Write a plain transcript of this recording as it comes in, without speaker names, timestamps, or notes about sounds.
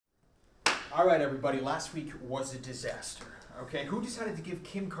All right, everybody. Last week was a disaster. Okay, who decided to give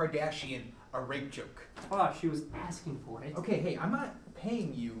Kim Kardashian a rape joke? Oh, she was asking for it. Okay, hey, I'm not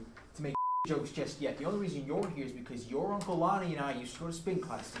paying you to make jokes just yet. The only reason you're here is because your Uncle Lonnie and I used to go to spin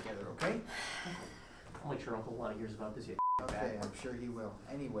class together, okay? I'll make sure Uncle Lonnie hears about this yet. Okay, I'm sure he will.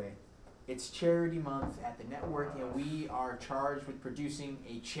 Anyway, it's charity month at the network, and we are charged with producing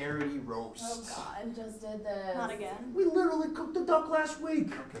a charity roast. Oh God, just did this. Not again. We literally cooked the duck last week.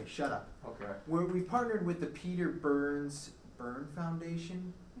 Okay, shut up. Okay. We partnered with the Peter Burn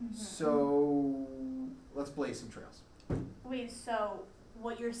Foundation, so let's blaze some trails. Wait, so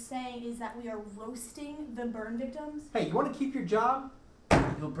what you're saying is that we are roasting the burn victims? Hey, you want to keep your job?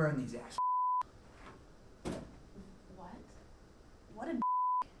 You'll burn these assholes. What? What a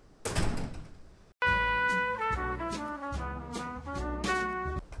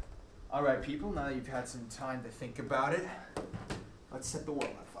All right, people, now that you've had some time to think about it, let's set the world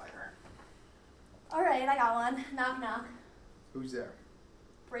on fire. Alright, I got one. Knock knock. Who's there?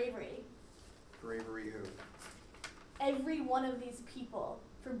 Bravery. Bravery who? Every one of these people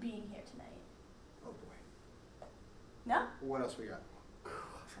for being here tonight. Oh boy. No? What else we got? I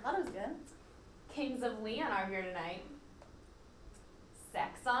thought it was good. Kings of Leon are here tonight.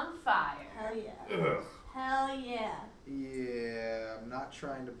 Sex on fire. Hell yeah. Ugh. Hell yeah. Yeah, I'm not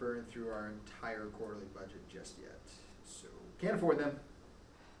trying to burn through our entire quarterly budget just yet, so can't afford them.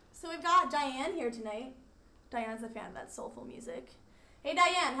 So we've got Diane here tonight. Diane's a fan of that soulful music. Hey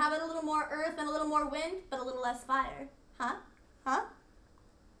Diane, how about a little more earth and a little more wind, but a little less fire? Huh? Huh?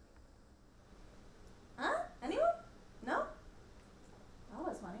 Huh? Anyone? No? That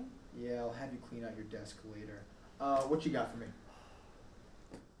was funny. Yeah, I'll have you clean out your desk later. What you got for me?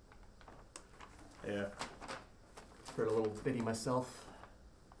 Yeah. Heard a little bitty myself.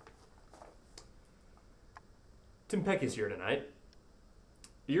 Tim Peck is here tonight.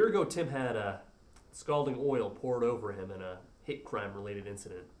 A year ago, Tim had scalding oil poured over him in a hate crime-related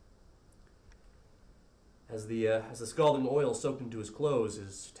incident. As the scalding oil soaked into his clothes,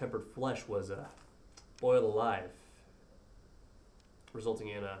 his tempered flesh was boiled alive, resulting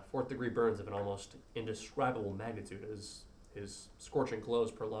in fourth-degree burns of an almost indescribable magnitude as his scorching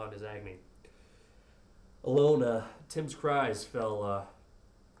clothes prolonged his agony. Alone, Tim's cries fell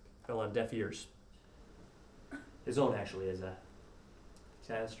on deaf ears. His own, actually, as a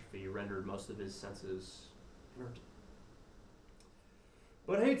catastrophe rendered most of his senses inert.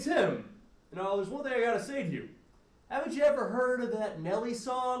 But hey, Tim, there's one thing I gotta say to you. Haven't you ever heard of that Nelly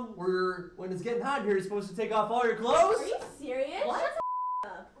song where when it's getting hot in here, you're supposed to take off all your clothes? Are you serious? What? Shut the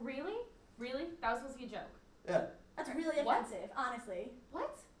up. Really? Really? That was supposed to be a joke. Yeah. That's really What? offensive, honestly.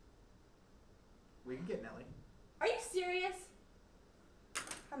 What? We can get Nelly. Are you serious?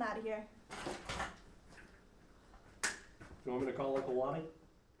 I'm out of here. You want me to call Uncle Lonnie?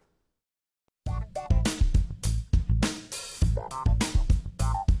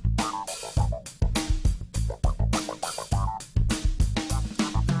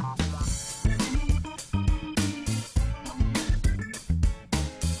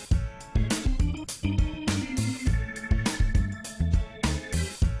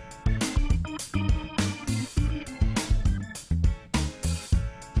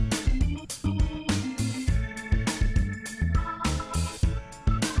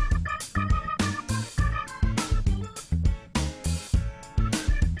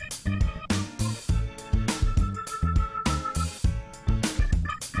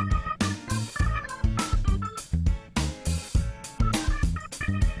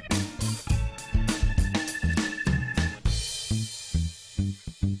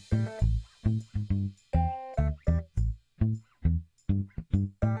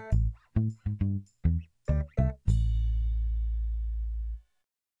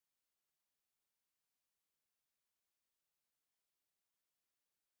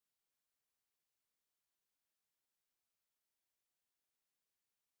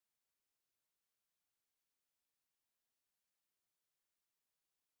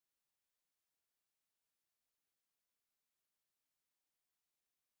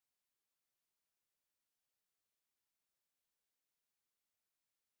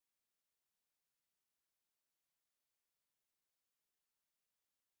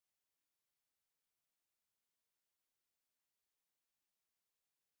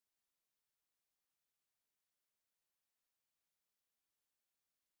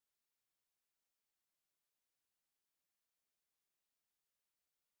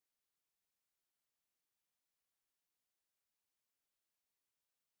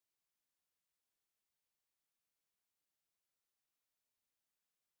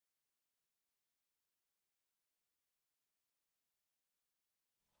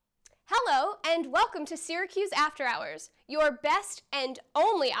 Hello, and welcome to Syracuse After Hours, your best and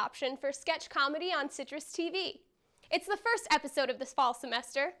only option for sketch comedy on Citrus TV. It's the first episode of this fall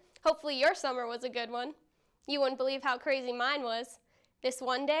semester. Hopefully your summer was a good one. You wouldn't believe how crazy mine was. This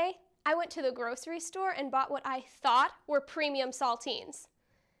one day, I went to the grocery store and bought what I thought were premium saltines.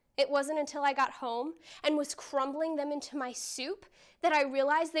 It wasn't until I got home and was crumbling them into my soup that I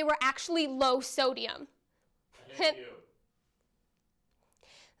realized they were actually low sodium. Thank you.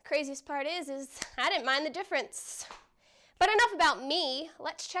 The craziest part is I didn't mind the difference. But enough about me.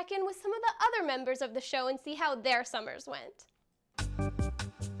 Let's check in with some of the other members of the show and see how their summers went.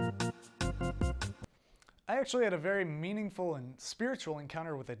 I actually had a very meaningful and spiritual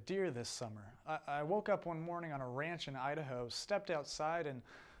encounter with a deer this summer. I woke up one morning on a ranch in Idaho, stepped outside, and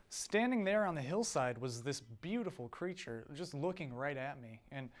standing there on the hillside was this beautiful creature just looking right at me.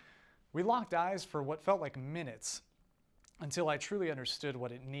 And we locked eyes for what felt like minutes until I truly understood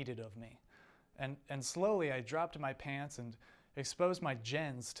what it needed of me. And slowly I dropped my pants and exposed my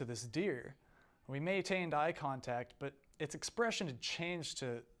gens to this deer. We maintained eye contact, but its expression had changed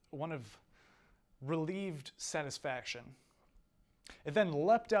to one of relieved satisfaction. It then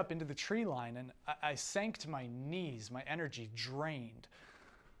leapt up into the tree line, and I sank to my knees, my energy drained.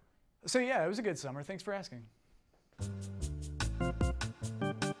 So yeah, it was a good summer. Thanks for asking.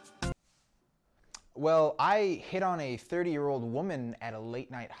 Well, I hit on a 30-year-old woman at a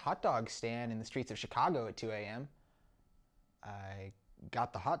late-night hot dog stand in the streets of Chicago at 2 a.m. I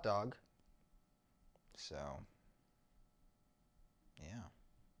got the hot dog. So, yeah.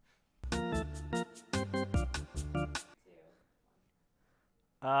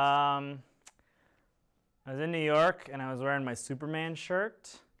 I was in New York and I was wearing my Superman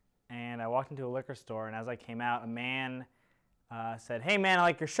shirt, and I walked into a liquor store, and as I came out, a man said, "Hey man, I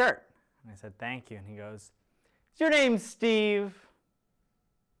like your shirt." And I said, "Thank you." And he goes, "Is your name Steve?"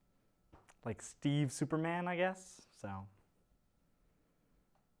 Like Steve Superman, I guess. So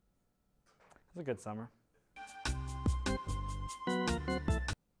it was a good summer.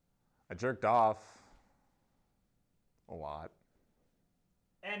 I jerked off a lot.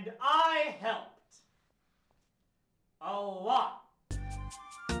 And I helped. A lot.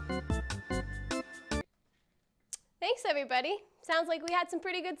 Thanks, everybody. Sounds like we had some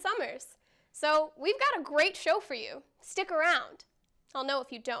pretty good summers. So we've got a great show for you. Stick around. I'll know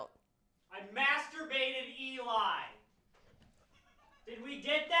if you don't. I masturbated Eli. Did we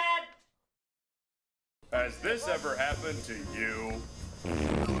get that? Has this ever happened to you?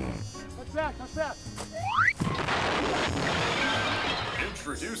 What's that? What's that?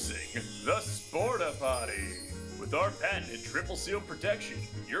 Introducing the Sporta Potty. With our patented triple seal protection,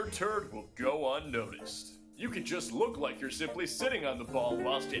 your turd will go unnoticed. You can just look like you're simply sitting on the ball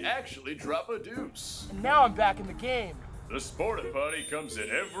whilst you actually drop a deuce. And now I'm back in the game. The Sporta Potty comes in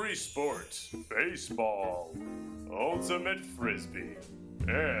every sport: baseball, ultimate frisbee,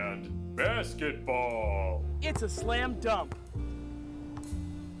 and basketball. It's a slam dunk.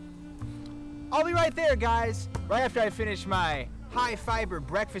 I'll be right there, guys. Right after I finish my high-fiber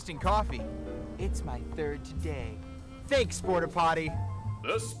breakfast and coffee. It's my third today. Thanks, Sporta Potty.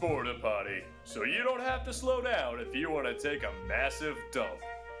 The Sporta Potty, so you don't have to slow down if you want to take a massive dump.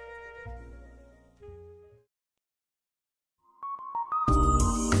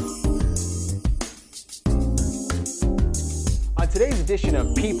 On today's edition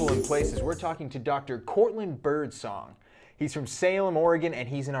of People and Places, we're talking to Dr. Cortland Birdsong. He's from Salem, Oregon, and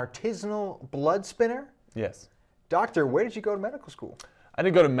he's an artisanal blood spinner. Yes. Doctor, where did you go to medical school? I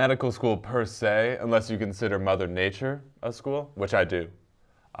didn't go to medical school per se, unless you consider Mother Nature a school, which I do.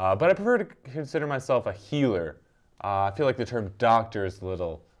 But I prefer to consider myself a healer. I feel like the term doctor is a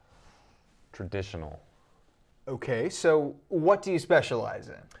little traditional. Okay, so what do you specialize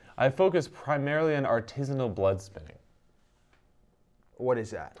in? I focus primarily on artisanal blood spinning. What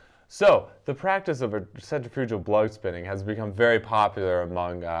is that? So, the practice of centrifugal blood spinning has become very popular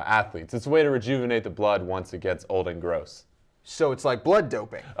among athletes. It's a way to rejuvenate the blood once it gets old and gross. So it's like blood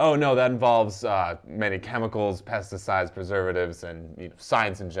doping? Oh no, that involves many chemicals, pesticides, preservatives, and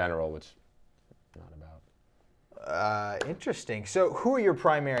science in general, which I'm not about. Interesting. So who are your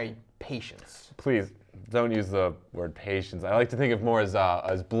primary patients? Please, don't use the word patients. I like to think of more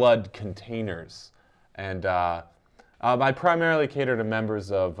as blood containers. And I primarily cater to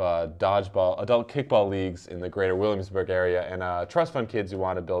members of dodgeball, adult kickball leagues in the greater Williamsburg area, and trust fund kids who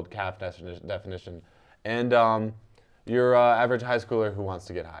want to build calf definition, and your average high schooler who wants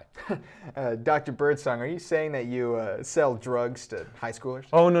to get high. Dr. Birdsong, are you saying that you sell drugs to high schoolers?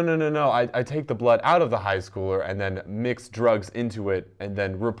 Oh, no. I take the blood out of the high schooler and then mix drugs into it and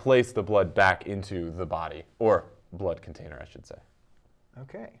then replace the blood back into the body, or blood container, I should say.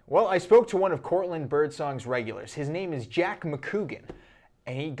 Okay. Well, I spoke to one of Cortland Birdsong's regulars. His name is Jack McCougan,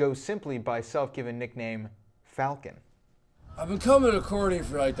 and he goes simply by self-given nickname Falcon. I've been coming to Courtney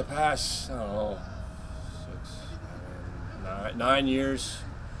for like the past, I don't know, 9 years.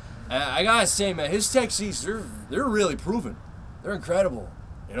 And I gotta say, man, his techniques, they're really proven. They're incredible,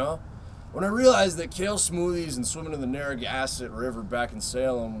 you know? When I realized that kale smoothies and swimming in the Narragansett River back in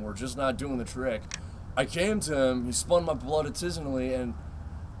Salem were just not doing the trick, I came to him, he spun my blood artisanally, and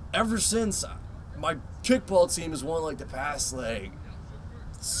ever since, my kickball team has won like the past like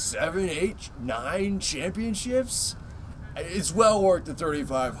 7, 8, 9 championships. It's well worth the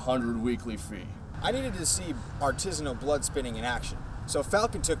 $3,500 weekly fee. I needed to see artisanal blood spinning in action, so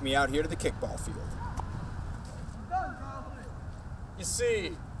Falcon took me out here to the kickball field. You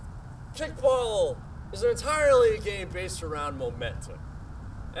see, kickball is entirely a game based around momentum.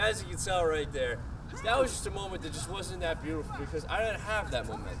 As you can tell right there, that was just a moment that just wasn't that beautiful because I didn't have that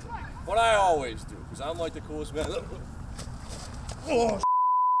momentum. But I always do, because I'm like the coolest man. Oh,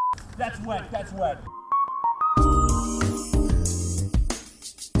 that's wet, that's wet.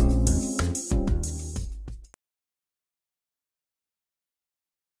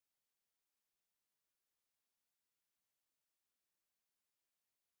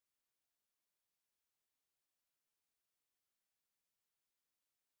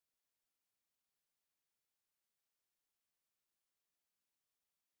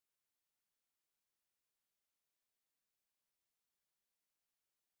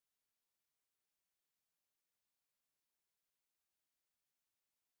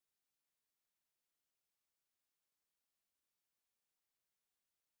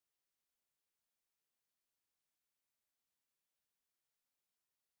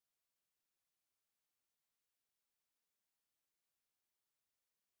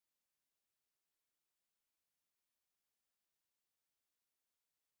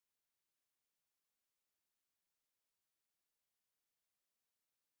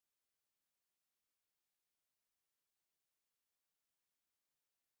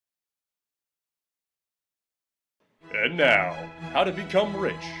 And now, how to become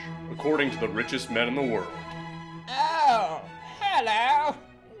rich, according to the richest men in the world. Oh, hello.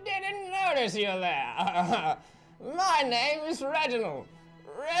 Didn't notice you there. My name is Reginald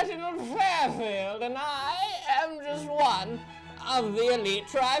Fairfield, and I am just one of the elite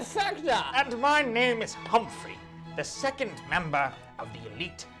trifecta. And my name is Humphrey, the second member of the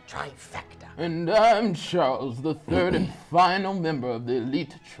elite trifecta. And I'm Charles, the third and final member of the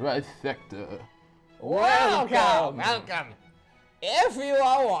elite trifecta. Welcome! If you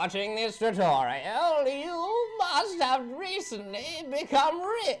are watching this tutorial, you must have recently become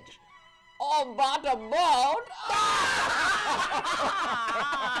rich. Or bought a boat.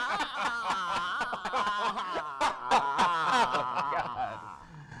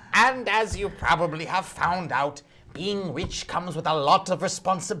 And as you probably have found out, being rich comes with a lot of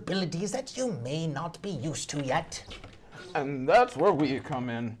responsibilities that you may not be used to yet. And that's where we come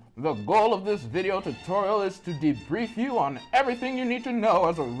in. The goal of this video tutorial is to debrief you on everything you need to know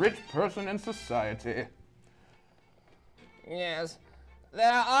as a rich person in society. Yes,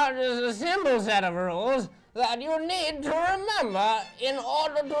 there are just a simple set of rules that you need to remember in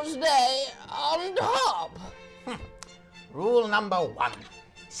order to stay on top. Rule number 1.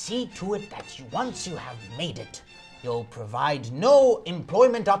 See to it that once you have made it, you'll provide no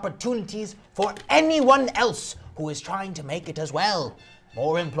employment opportunities for anyone else who is trying to make it as well.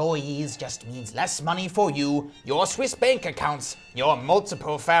 More employees just means less money for you, your Swiss bank accounts, your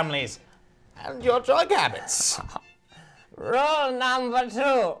multiple families, and your drug habits. Rule number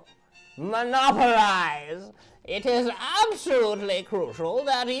 2, monopolize. It is absolutely crucial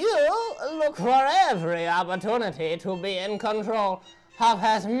that you look for every opportunity to be in control of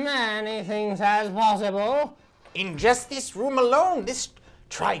as many things as possible. In just this room alone, this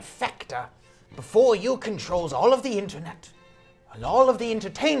trifecta, before you controls all of the internet, and all of the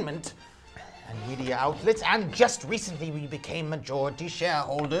entertainment and media outlets, and just recently we became majority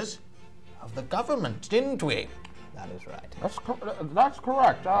shareholders of the government, didn't we? That is right. That's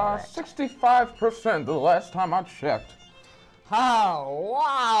correct. 65% the last time I checked. Oh,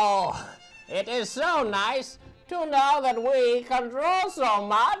 wow! It is so nice to know that we control so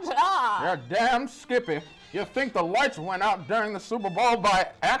much. You're damn Skippy. You think the lights went out during the Super Bowl by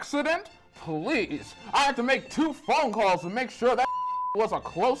accident? Please. I had to make 2 phone calls to make sure that was a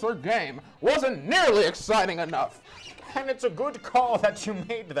closer game. Wasn't nearly exciting enough. And it's a good call that you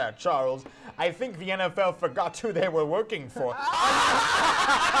made there, Charles. I think the NFL forgot who they were working for. A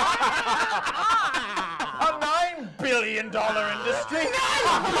 $9 billion industry.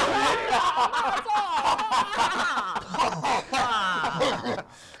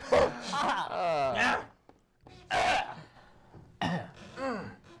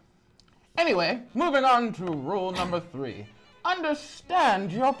 Anyway, moving on to rule number 3.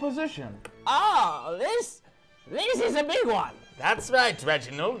 Understand your position. Oh, this is a big one. That's right,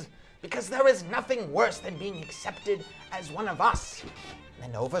 Reginald. Because there is nothing worse than being accepted as one of us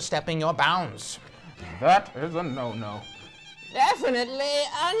than overstepping your bounds. That is a no-no. Definitely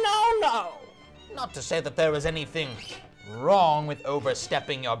a no-no. Not to say that there is anything wrong with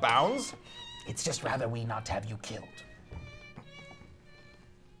overstepping your bounds. It's just rather we not have you killed.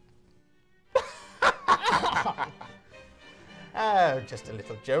 Oh, just a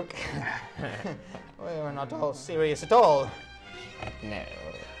little joke. We're not all serious at all. No.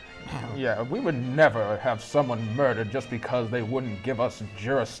 Yeah, we would never have someone murdered just because they wouldn't give us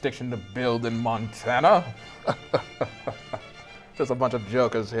jurisdiction to build in Montana. Just a bunch of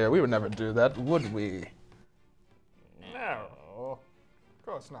jokers here. We would never do that, would we? No. Of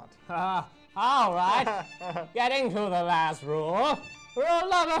course not. All right. Getting to the last rule. Rule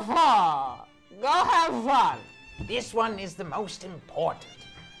number 4. Go have fun. This one is the most important.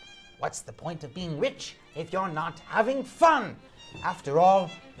 What's the point of being rich if you're not having fun? After all,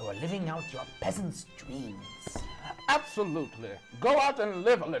 you're living out your peasant's dreams. Absolutely. Go out and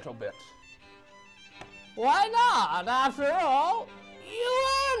live a little bit. Why not? After all, you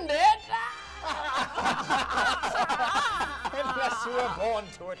earned it. Unless you were born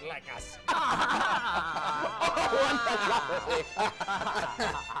to it like us.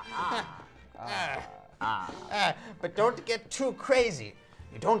 But don't get too crazy.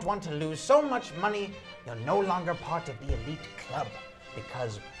 You don't want to lose so much money you're no longer part of the elite club.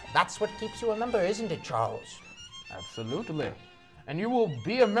 Because that's what keeps you a member, isn't it, Charles? Absolutely. And you will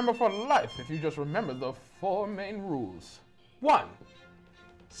be a member for life if you just remember the 4 main rules. 1.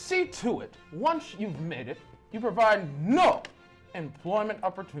 See to it, once you've made it, you provide no employment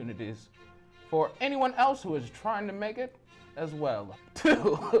opportunities for anyone else who is trying to make it as well.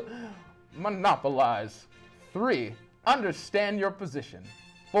 2. Monopolize. 3. Understand your position.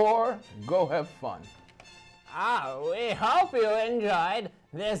 4. Go have fun. We hope you enjoyed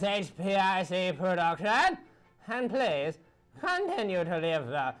this HPIC production. And please, continue to live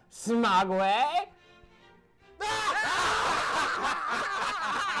the smug way.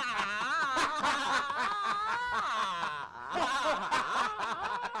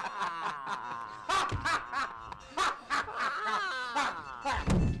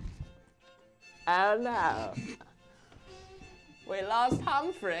 Oh no. We lost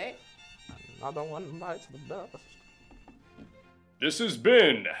Humphrey. Another one bites the dust. This has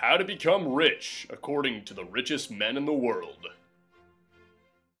been How to Become Rich, according to the richest men in the world.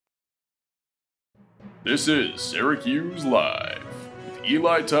 This is Syracuse Live with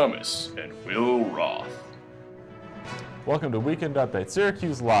Eli Thomas and Will Roth. Welcome to Weekend Update,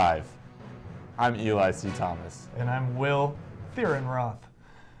 Syracuse Live. I'm Eli C. Thomas. And I'm Will Theron Roth.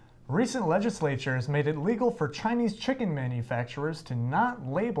 Recent legislatures made it legal for Chinese chicken manufacturers to not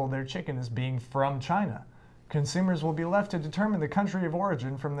label their chicken as being from China. Consumers will be left to determine the country of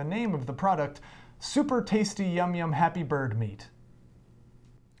origin from the name of the product, Super Tasty Yum Yum Happy Bird Meat.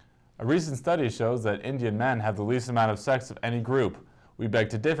 A recent study shows that Indian men have the least amount of sex of any group. We beg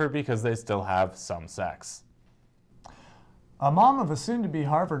to differ because they still have some sex. A mom of a soon-to-be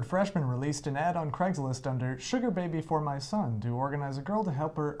Harvard freshman released an ad on Craigslist under Sugar Baby for My Son to organize a girl to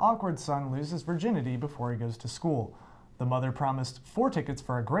help her awkward son lose his virginity before he goes to school. The mother promised 4 tickets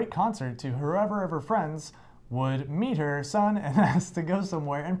for a great concert to whoever of her friends would meet her son and ask to go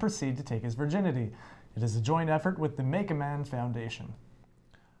somewhere and proceed to take his virginity. It is a joint effort with the Make a Man Foundation.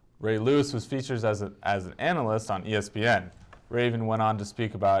 Ray Lewis was featured as an analyst on ESPN. Ray even went on to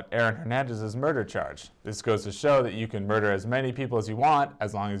speak about Aaron Hernandez's murder charge. This goes to show that you can murder as many people as you want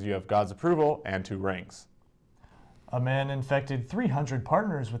as long as you have God's approval and 2 rings. A man infected 300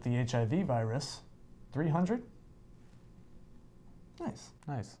 partners with the HIV virus. 300? Nice.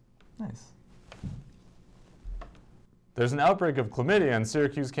 Nice. Nice. There's an outbreak of chlamydia on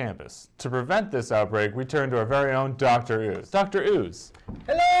Syracuse campus. To prevent this outbreak, we turn to our very own Dr. Ooze. Dr. Ooze.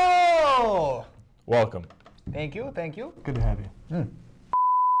 Hello! Welcome. Thank you, thank you. Good to have you.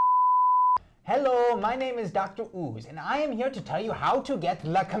 Hello, my name is Dr. Ooze, and I am here to tell you how to get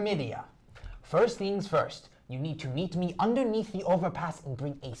la chlamydia. First things first, you need to meet me underneath the overpass and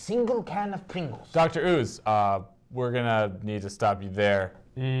bring a single can of Pringles. Dr. Ooze, we're gonna need to stop you there.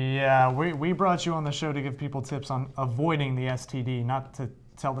 Yeah, we brought you on the show to give people tips on avoiding the STD, not to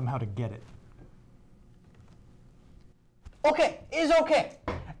tell them how to get it. Okay, it's okay.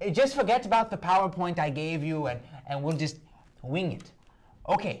 Just forget about the PowerPoint I gave you and we'll just wing it.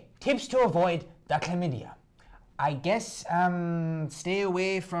 Okay, tips to avoid the chlamydia. I guess stay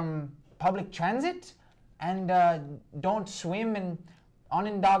away from public transit and don't swim in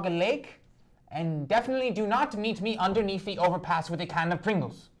Onondaga Lake. And definitely do not meet me underneath the overpass with a can of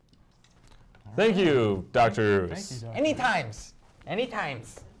Pringles. Thank you, Dr. Roos. Thank you, Dr. Anytimes.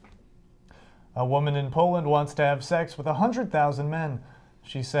 Anytimes. A woman in Poland wants to have sex with 100,000 men.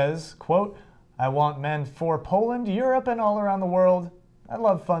 She says, quote, I want men for Poland, Europe, and all around the world. I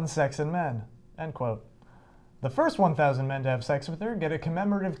love fun sex and men, end quote. The first 1,000 men to have sex with her get a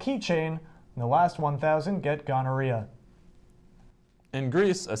commemorative keychain, and the last 1,000 get gonorrhea. In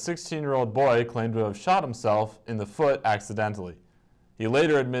Greece, a 16-year-old boy claimed to have shot himself in the foot accidentally. He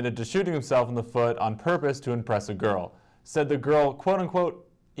later admitted to shooting himself in the foot on purpose to impress a girl. Said the girl, quote-unquote,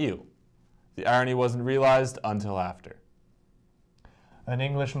 ew. The irony wasn't realized until after. An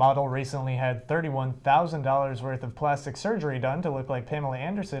English model recently had $31,000 worth of plastic surgery done to look like Pamela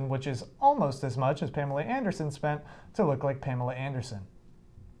Anderson, which is almost as much as Pamela Anderson spent to look like Pamela Anderson.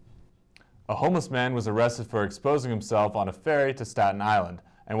 A homeless man was arrested for exposing himself on a ferry to Staten Island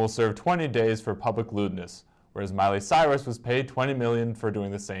and will serve 20 days for public lewdness, whereas Miley Cyrus was paid $20 million for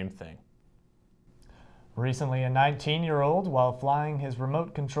doing the same thing. Recently, a 19-year-old, while flying his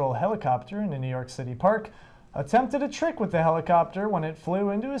remote control helicopter in a New York City park, attempted a trick with the helicopter when it flew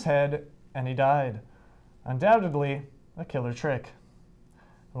into his head and he died. Undoubtedly, a killer trick.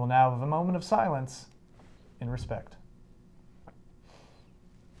 We will now have a moment of silence in respect.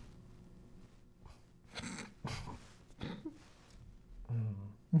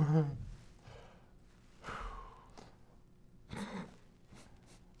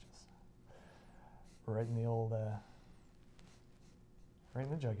 Right in the old, right in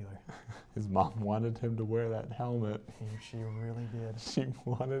the jugular. His mom wanted him to wear that helmet. She really did. She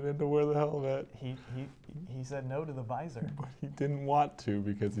wanted him to wear the helmet. He said no to the visor. But he didn't want to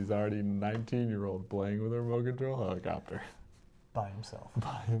because he's already a 19-year-old playing with a remote control helicopter. By himself.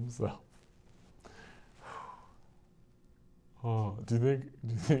 By himself. Oh, do you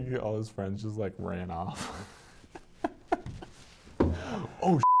think all his friends just like ran off?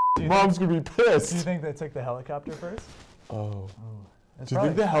 Oh, Mom's gonna be pissed. Do you think they took the helicopter first? Oh. It's Do you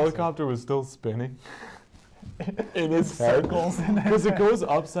think the probably helicopter was still spinning in his head? circles in his Because it head. goes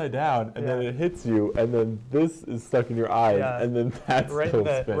upside down, and then it hits you, and then this is stuck in your eye, Yeah. and then that's right still in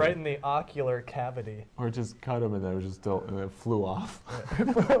the, spinning. right in the ocular cavity. Or just cut him, and then it was just still, and then it flew off.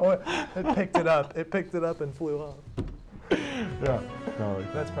 It picked it up. It picked it up and flew off. Yeah, no,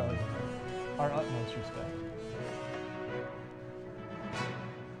 That's probably our utmost respect.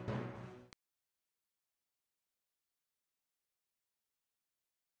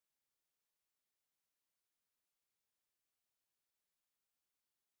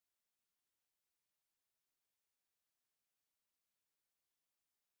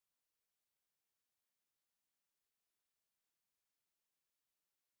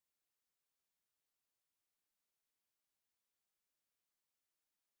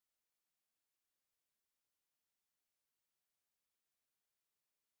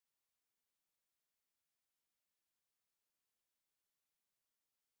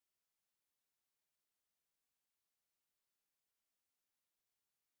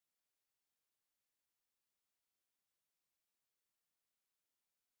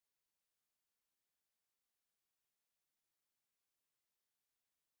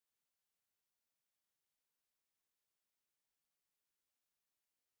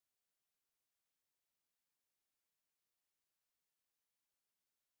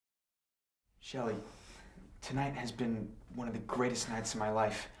 Shelly, tonight has been one of the greatest nights of my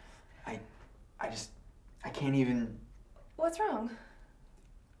life. I can't even. What's wrong?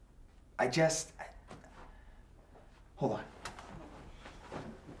 Hold on.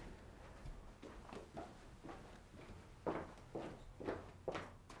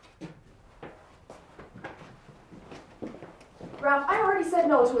 Ralph, I already said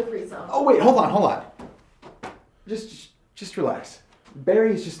no to a threesome. Oh wait, hold on. Just relax.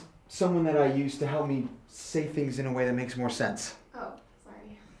 Barry is just someone that I use to help me say things in a way that makes more sense. Oh,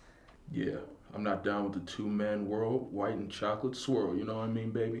 sorry. Yeah, I'm not down with the two-man world, white and chocolate swirl, you know what I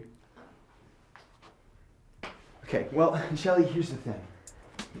mean, baby? Okay, well, Shelly, here's the thing.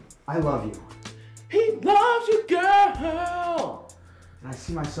 I love you. He loves you, girl! And I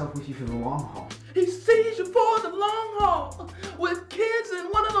see myself with you for the long haul. He sees you for the long haul, with kids and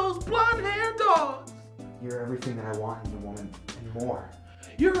one of those blonde-haired dogs. You're everything that I want in a woman and more.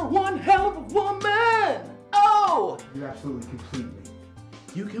 You're one hell of a woman! Oh! You absolutely complete me.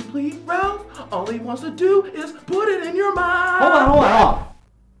 You complete Ralph? All he wants to do is put it in your mind! Hold on.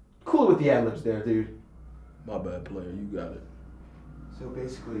 Cool with the ad-libs there, dude. My bad, player, you got it. So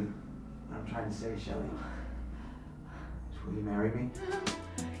basically, what I'm trying to say, Shelly, Will you marry me?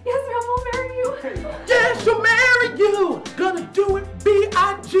 Yes, Ralph, I'll marry you. Yes, she'll marry you. Gonna do it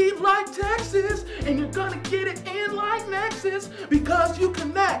B.I.G. like Texas. And you're gonna get it in like Nexus. Because you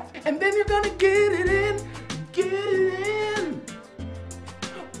connect. And then you're gonna get it in. Get it in.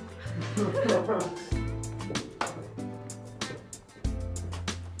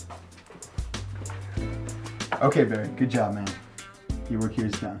 Okay, Barry. Good job, man. Your work here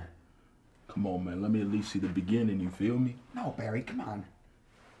is done. Come on, man. Let me at least see the beginning, you feel me? No, Barry, come on.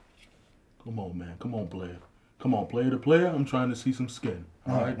 Come on, man. Come on, player. Come on, player to player. I'm trying to see some skin.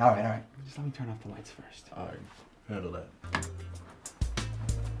 All right. Just let me turn off the lights first. All right. Handle that.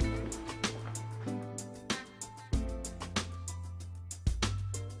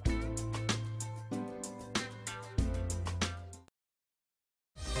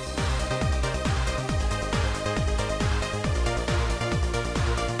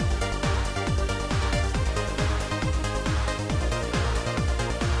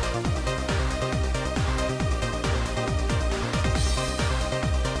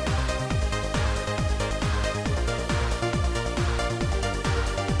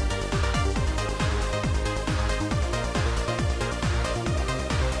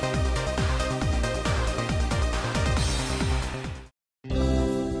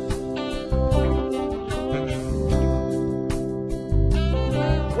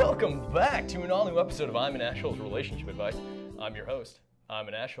 Welcome back to an all-new episode of I'm an Asshole's Relationship Advice. I'm your host, I'm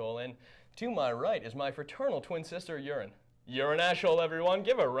an Asshole, and to my right is my fraternal twin sister, Urine. You're an asshole, everyone.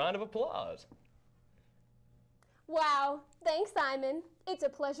 Give a round of applause. Wow, thanks, Simon. It's a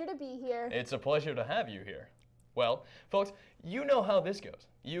pleasure to be here. It's a pleasure to have you here. Well, folks, you know how this goes.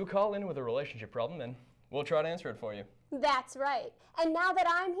 You call in with a relationship problem, and we'll try to answer it for you. That's right. And now that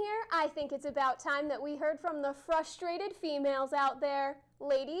I'm here, I think it's about time that we heard from the frustrated females out there.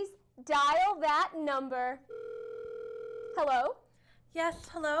 Ladies, dial that number. Hello? Yes,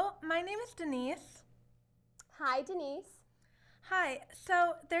 hello. My name is Denise. Hi, Denise. Hi.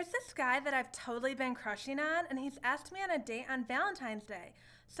 So there's this guy that I've totally been crushing on, and he's asked me on a date on Valentine's Day.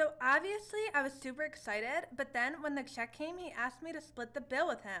 So obviously I was super excited, but then when the check came, he asked me to split the bill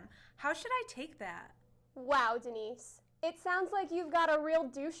with him. How should I take that? Wow, Denise. It sounds like you've got a real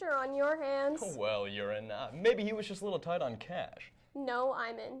doucher on your hands. Well, Urine, maybe he was just a little tight on cash. No,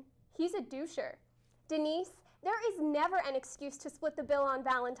 Iman. He's a doucher. Denise, there is never an excuse to split the bill on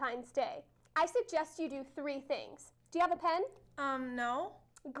Valentine's Day. I suggest you do 3 things. Do you have a pen? No.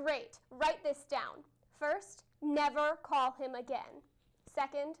 Great. Write this down. First, never call him again.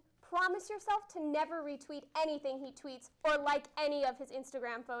 Second, promise yourself to never retweet anything he tweets or like any of his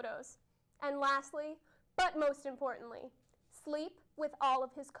Instagram photos. And lastly, but most importantly, sleep with all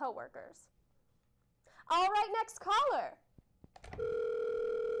of his coworkers. All right, next caller.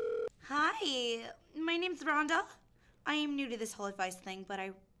 Hi, my name's Rhonda. I am new to this whole advice thing, but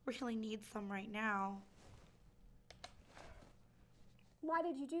I really need some right now. Why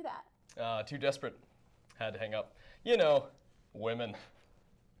did you do that? Too desperate. Had to hang up. You know, women.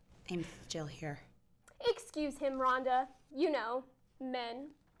 I'm still here. Excuse him, Rhonda. You know, men.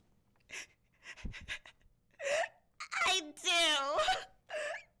 I do.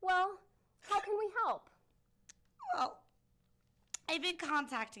 Well, how can we help? Well, I've been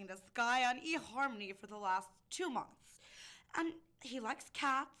contacting this guy on eHarmony for the last 2 months. And he likes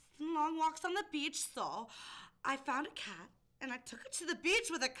cats and long walks on the beach, so I found a cat and I took it to the beach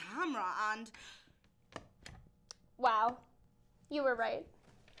with a camera and... Wow, you were right.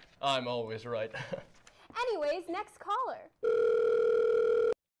 I'm always right. Anyways, next caller.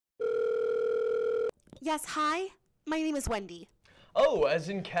 Yes, hi. My name is Wendy. Oh, as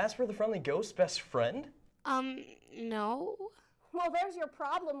in Casper the Friendly Ghost's best friend? No. Well, there's your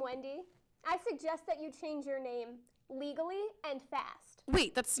problem, Wendy. I suggest that you change your name legally and fast.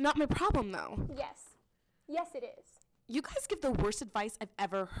 Wait, that's not my problem, though. Yes. Yes, it is. You guys give the worst advice I've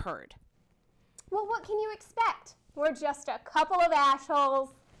ever heard. Well, what can you expect? We're just a couple of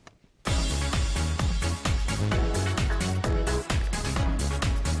assholes.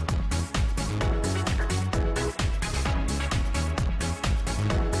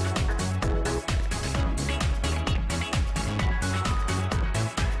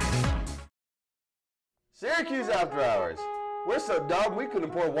 Syracuse After Hours. We're so dumb we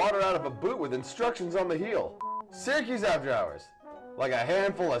couldn't pour water out of a boot with instructions on the heel. Syracuse After Hours. Like a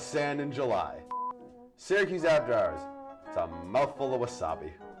handful of sand in July. Syracuse After Hours. It's a mouthful of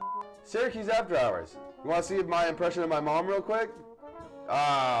wasabi. Syracuse After Hours. You want to see my impression of my mom real quick?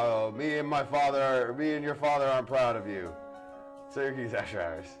 Oh, me and your father aren't proud of you. Syracuse After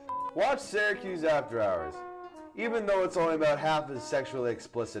Hours. Watch Syracuse After Hours. Even though it's only about half as sexually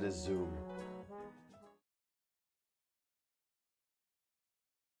explicit as Zoom.